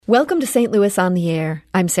Welcome to St. Louis on the Air.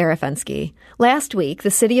 I'm Sarah Fenske. Last week,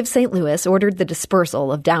 the city of St. Louis ordered the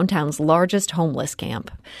dispersal of downtown's largest homeless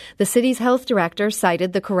camp. The city's health director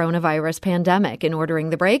cited the coronavirus pandemic in ordering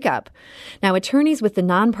the breakup. Now, attorneys with the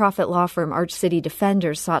nonprofit law firm Arch City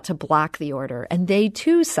Defenders sought to block the order, and they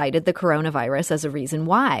too cited the coronavirus as a reason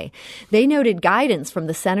why. They noted guidance from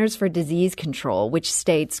the Centers for Disease Control, which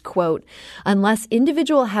states, quote, unless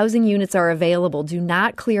individual housing units are available, do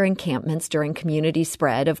not clear encampments during community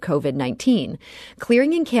spread of COVID-19.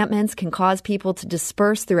 Clearing encampments can cause people to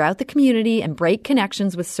disperse throughout the community and break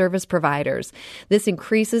connections with service providers. This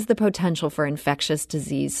increases the potential for infectious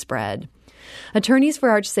disease spread. Attorneys for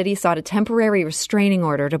Arch City sought a temporary restraining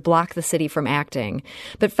order to block the city from acting,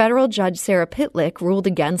 but federal judge Sarah Pitlick ruled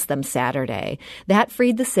against them Saturday. That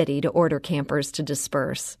freed the city to order campers to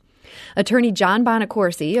disperse. Attorney John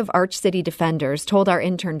Bonacorsi of Arch City Defenders told our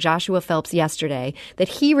intern Joshua Phelps yesterday that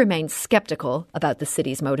he remains skeptical about the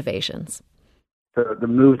city's motivations. The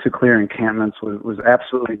move to clear encampments was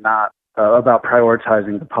absolutely not about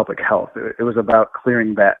prioritizing the public health. It was about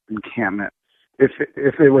clearing that encampment.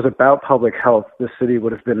 If it was about public health, the city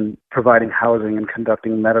would have been providing housing and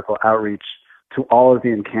conducting medical outreach to all of the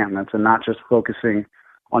encampments and not just focusing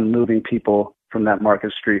on moving people from that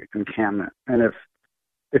Market Street encampment. And if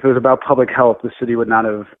it was about public health, the city would not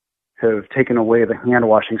have taken away the hand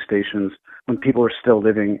washing stations when people were still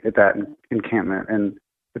living at that encampment. And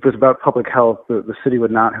if it was about public health, the city would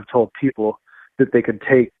not have told people that they could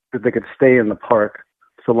stay in the park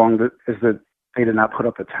so long as that they did not put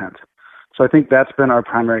up a tent. So I think that's been our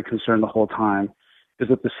primary concern the whole time, is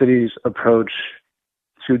that the city's approach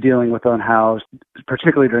to dealing with unhoused,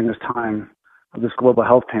 particularly during this time of this global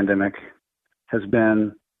health pandemic, has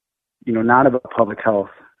been, not about public health,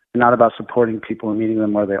 not about supporting people and meeting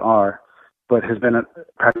them where they are, but has been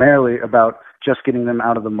primarily about just getting them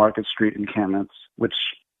out of the Market Street encampments, which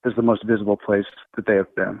is the most visible place that they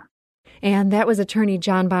have been. And that was attorney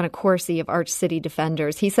John Bonacorsi of Arch City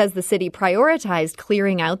Defenders. He says the city prioritized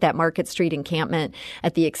clearing out that Market Street encampment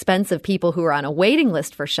at the expense of people who are on a waiting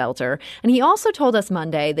list for shelter. And he also told us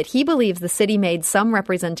Monday that he believes the city made some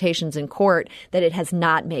representations in court that it has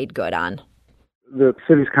not made good on. The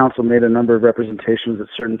city's council made a number of representations that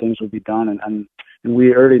certain things would be done, and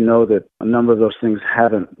we already know that a number of those things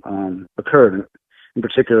haven't occurred. In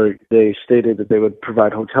particular, they stated that they would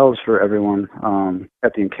provide hotels for everyone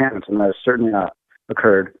at the encampments, and that has certainly not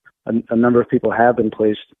occurred. A number of people have been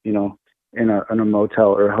placed, in a motel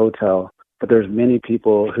or a hotel, but there's many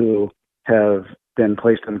people who have been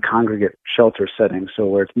placed in congregate shelter settings, so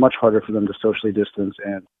where it's much harder for them to socially distance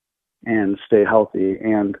and stay healthy.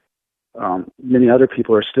 And many other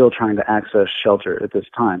people are still trying to access shelter at this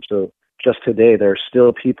time. So just today, there are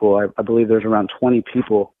still people, I believe there's around 20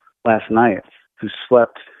 people last night who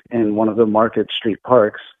slept in one of the Market Street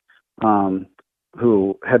parks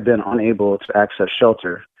who had been unable to access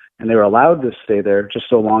shelter. And they were allowed to stay there just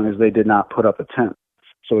so long as they did not put up a tent.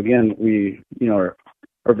 So again, we are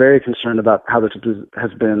very concerned about how this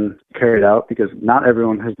has been carried out, because not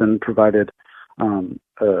everyone has been provided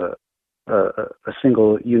a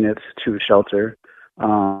single unit to shelter.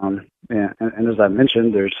 And as I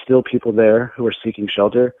mentioned, there's still people there who are seeking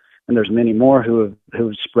shelter, and there's many more who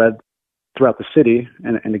have spread throughout the city.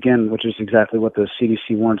 And again, which is exactly what the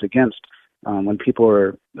CDC warns against when people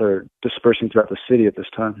are dispersing throughout the city at this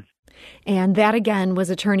time. And that, again, was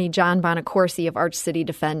attorney John Bonacorsi of Arch City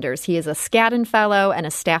Defenders. He is a Skadden Fellow and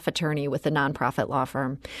a staff attorney with the nonprofit law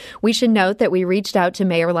firm. We should note that we reached out to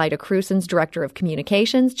Mayor Lyda Krewson's Director of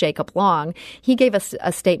Communications, Jacob Long. He gave us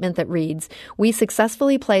a statement that reads, "We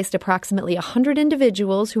successfully placed approximately 100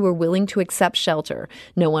 individuals who were willing to accept shelter.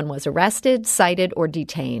 No one was arrested, cited, or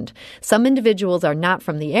detained. Some individuals are not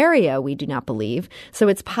from the area, we do not believe, so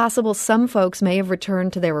it's possible some folks may have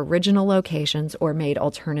returned to their original locations or made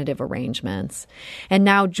alternative arrangements." And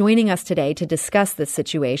now joining us today to discuss this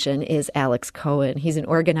situation is Alex Cohen. He's an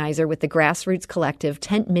organizer with the grassroots collective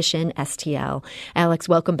Tent Mission STL. Alex,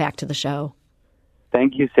 welcome back to the show.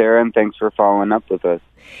 Thank you, Sarah, and thanks for following up with us.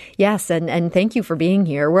 Yes, and thank you for being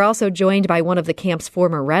here. We're also joined by one of the camp's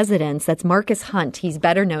former residents. That's Marcus Hunt. He's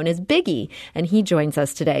better known as Biggie, and he joins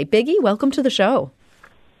us today. Biggie, welcome to the show.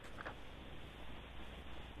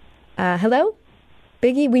 Hello?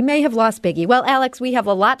 Biggie, we may have lost Biggie. Well, Alex, we have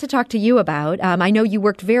a lot to talk to you about. I know you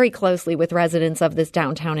worked very closely with residents of this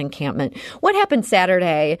downtown encampment. What happened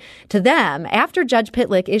Saturday to them after Judge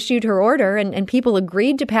Pitlick issued her order and people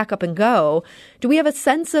agreed to pack up and go? Do we have a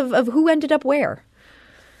sense of who ended up where?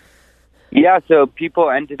 Yeah, so people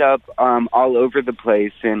ended up all over the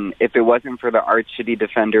place, and if it wasn't for the Arch City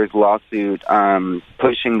Defenders lawsuit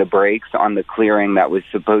pushing the brakes on the clearing that was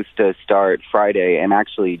supposed to start Friday, and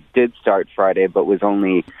actually did start Friday, but was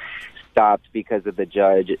only stopped because of the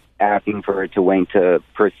judge asking for it to wait to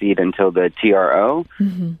proceed until the TRO.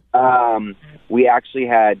 Mm-hmm. We actually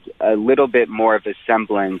had a little bit more of a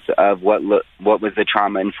semblance of what was the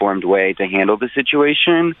trauma-informed way to handle the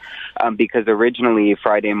situation, because originally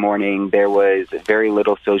Friday morning there was very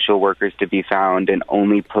little social workers to be found and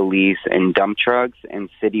only police and dump trucks and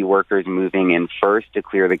city workers moving in first to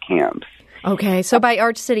clear the camps. Okay, so by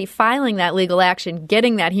Arch City filing that legal action,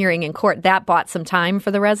 getting that hearing in court, that bought some time for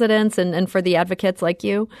the residents and for the advocates like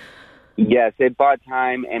you? Yes, it bought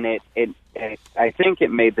time, and I think it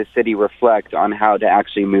made the city reflect on how to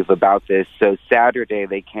actually move about this. So Saturday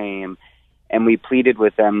they came, and we pleaded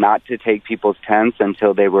with them not to take people's tents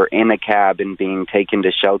until they were in a cab and being taken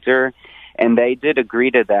to shelter. And they did agree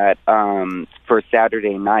to that for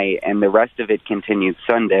Saturday night, and the rest of it continued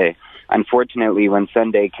Sunday. Unfortunately, when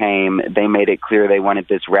Sunday came, they made it clear they wanted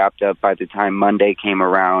this wrapped up by the time Monday came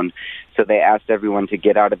around. So they asked everyone to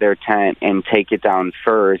get out of their tent and take it down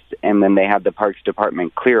first, and then they had the Parks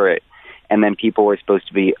Department clear it. And then people were supposed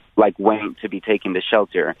to be, waiting to be taken to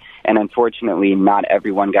shelter. And unfortunately, not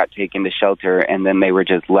everyone got taken to shelter, and then they were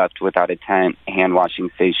just left without a tent,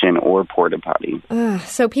 hand-washing station, or porta potty.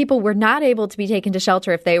 So people were not able to be taken to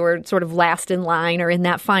shelter if they were sort of last in line or in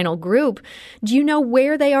that final group. Do you know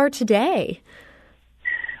where they are today?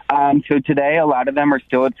 So today, a lot of them are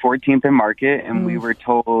still at 14th and Market, and we were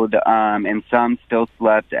told, and some still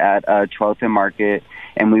slept at 12th and Market,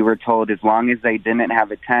 and we were told as long as they didn't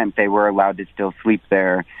have a tent, they were allowed to still sleep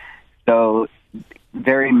there. So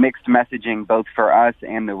very mixed messaging, both for us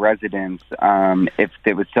and the residents, if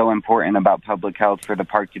it was so important about public health for the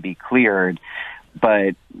park to be cleared,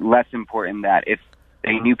 but less important that if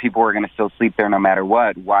they knew people were going to still sleep there no matter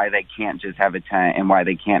what, why they can't just have a tent and why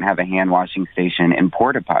they can't have a hand-washing station and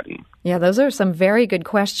porta potty. Yeah, those are some very good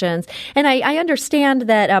questions. And I understand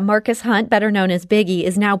that Marcus Hunt, better known as Biggie,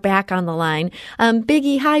 is now back on the line.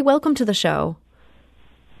 Biggie, hi, welcome to the show.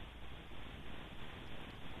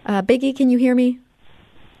 Biggie, can you hear me?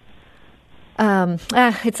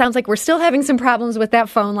 It sounds like we're still having some problems with that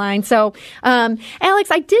phone line. So,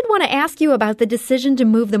 Alex, I did want to ask you about the decision to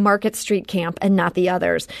move the Market Street camp and not the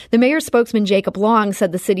others. The mayor's spokesman, Jacob Long,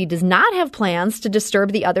 said the city does not have plans to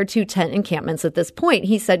disturb the other two tent encampments at this point.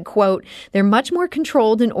 He said, quote, "They're much more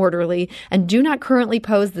controlled and orderly and do not currently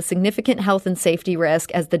pose the significant health and safety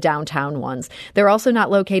risk as the downtown ones. They're also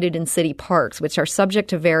not located in city parks, which are subject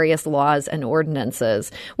to various laws and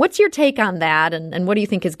ordinances." What's your take on that, and what do you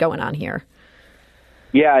think is going on here?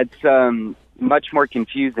 Yeah, it's much more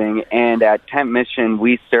confusing. And at Tent Mission,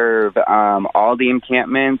 we serve all the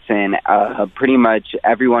encampments and pretty much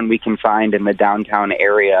everyone we can find in the downtown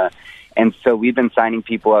area. And so we've been signing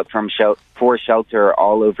people up for shelter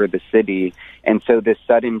all over the city. And so this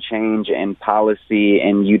sudden change in policy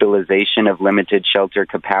and utilization of limited shelter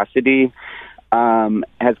capacity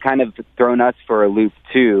has kind of thrown us for a loop,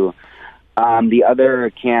 too. The other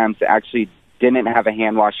camps actually didn't have a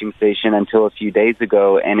hand-washing station until a few days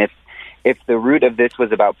ago, and if the root of this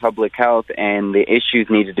was about public health and the issues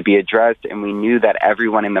needed to be addressed, and we knew that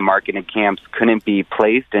everyone in the market and camps couldn't be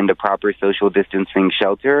placed into proper social distancing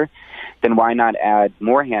shelter, then why not add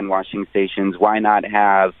more hand-washing stations? Why not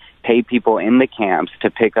pay people in the camps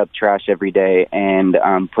to pick up trash every day and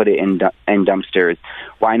put it in dumpsters?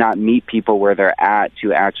 Why not meet people where they're at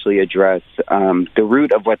to actually address the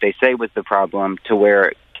root of what they say was the problem, to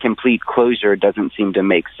where complete closure doesn't seem to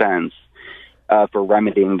make sense for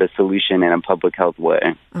remedying the solution in a public health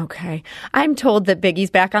way. Okay. I'm told that Biggie's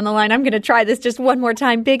back on the line. I'm going to try this just one more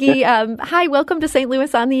time. Biggie, hi, welcome to St.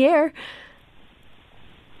 Louis on the Air.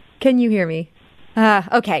 Can you hear me?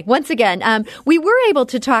 Okay. Once again, we were able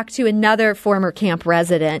to talk to another former camp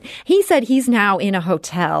resident. He said he's now in a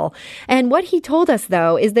hotel. And what he told us,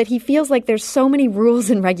 though, is that he feels like there's so many rules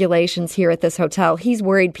and regulations here at this hotel. He's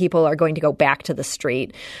worried people are going to go back to the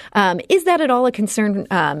street. Is that at all a concern,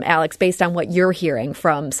 Alex, based on what you're hearing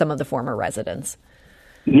from some of the former residents?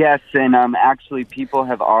 Yes, and actually people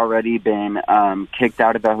have already been kicked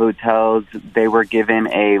out of the hotels. They were given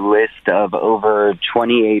a list of over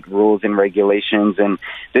 28 rules and regulations, and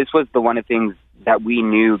this was the one of the things that we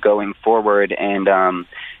knew going forward. And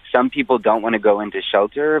some people don't want to go into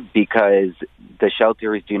shelter because the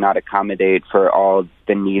shelters do not accommodate for all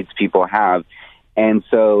the needs people have. And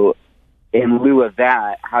so in lieu of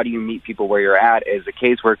that, how do you meet people where you're at as a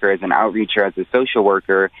caseworker, as an outreacher, as a social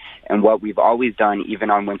worker? And what we've always done, even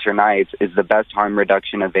on winter nights, is the best harm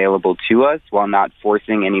reduction available to us while not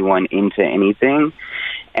forcing anyone into anything.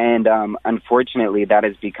 And unfortunately, that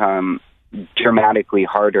has become dramatically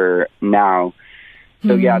harder now.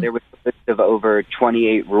 So, yeah, there was a list of over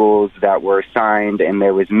 28 rules that were signed, and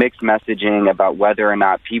there was mixed messaging about whether or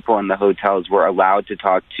not people in the hotels were allowed to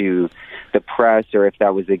talk to the press, or if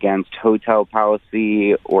that was against hotel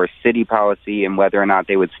policy or city policy, and whether or not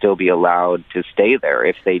they would still be allowed to stay there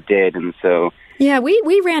if they did. And so, yeah,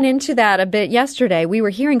 we ran into that a bit yesterday. We were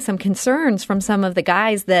hearing some concerns from some of the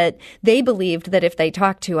guys that they believed that if they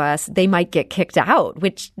talked to us, they might get kicked out,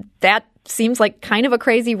 which that seems like kind of a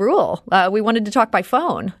crazy rule. We wanted to talk by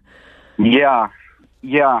phone. Yeah.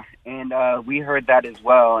 And we heard that as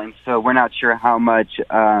well. And so we're not sure how much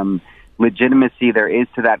legitimacy there is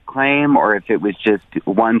to that claim, or if it was just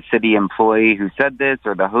one city employee who said this,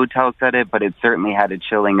 or the hotel said it, but it certainly had a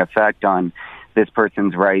chilling effect on this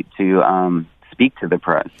person's right to speak to the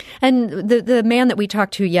press. And the man that we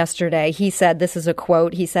talked to yesterday, he said, this is a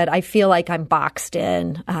quote, he said, "I feel like I'm boxed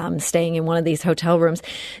in, staying in one of these hotel rooms."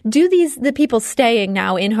 Do the people staying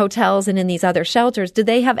now in hotels and in these other shelters, do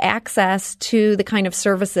they have access to the kind of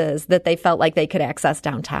services that they felt like they could access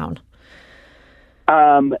downtown?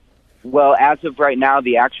 Well, as of right now,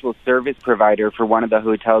 the actual service provider for one of the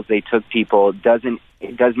hotels they took people doesn't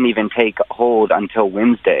even take hold until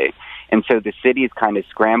Wednesday. And so the city is kind of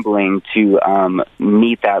scrambling to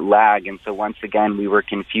meet that lag. And so once again, we were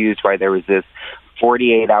confused why there was this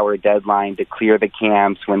 48-hour deadline to clear the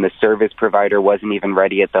camps when the service provider wasn't even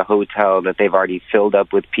ready at the hotel that they've already filled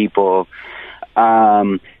up with people.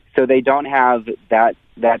 So they don't have that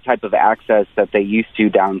type of access that they used to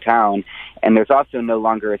downtown. And there's also no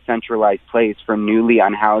longer a centralized place for newly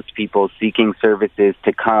unhoused people seeking services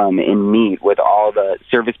to come and meet with all the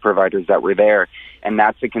service providers that were there. And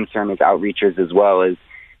that's a concern as outreachers as well, is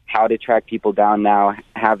how to track people down now,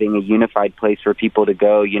 having a unified place for people to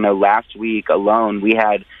go. You know, last week alone, we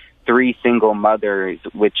had 3 single mothers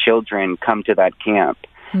with children come to that camp.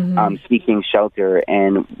 Seeking shelter,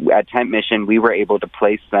 and at Tent Mission, we were able to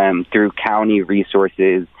place them through county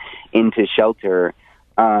resources into shelter.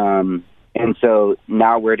 And so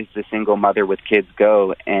now, where does the single mother with kids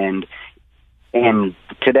go? And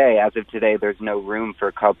today, as of today, there's no room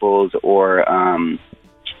for couples or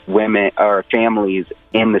women or families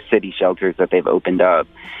in the city shelters that they've opened up.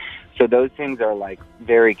 So those things are like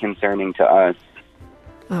very concerning to us.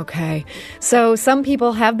 Okay. So some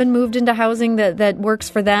people have been moved into housing that works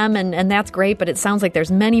for them, and that's great, but it sounds like there's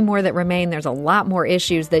many more that remain. There's a lot more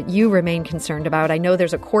issues that you remain concerned about. I know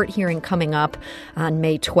there's a court hearing coming up on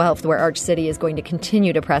May 12th where Arch City is going to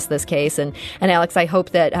continue to press this case. And Alex, I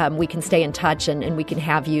hope that we can stay in touch and we can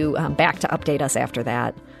have you back to update us after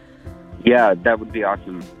that. Yeah, that would be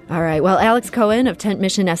awesome. All right. Well, Alex Cohen of Tent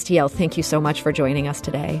Mission STL, thank you so much for joining us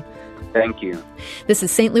today. Thank you. This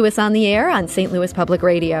is St. Louis on the Air on St. Louis Public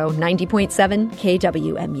Radio, 90.7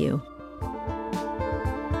 KWMU.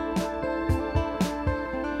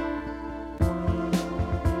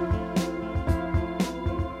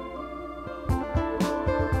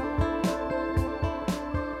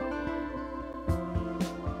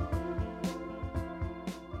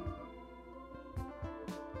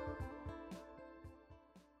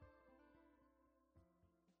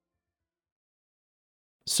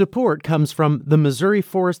 Support comes from the Missouri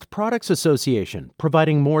Forest Products Association,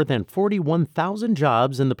 providing more than 41,000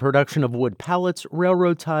 jobs in the production of wood pallets,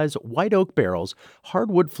 railroad ties, white oak barrels,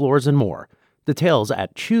 hardwood floors, and more. Details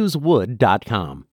at choosewood.com.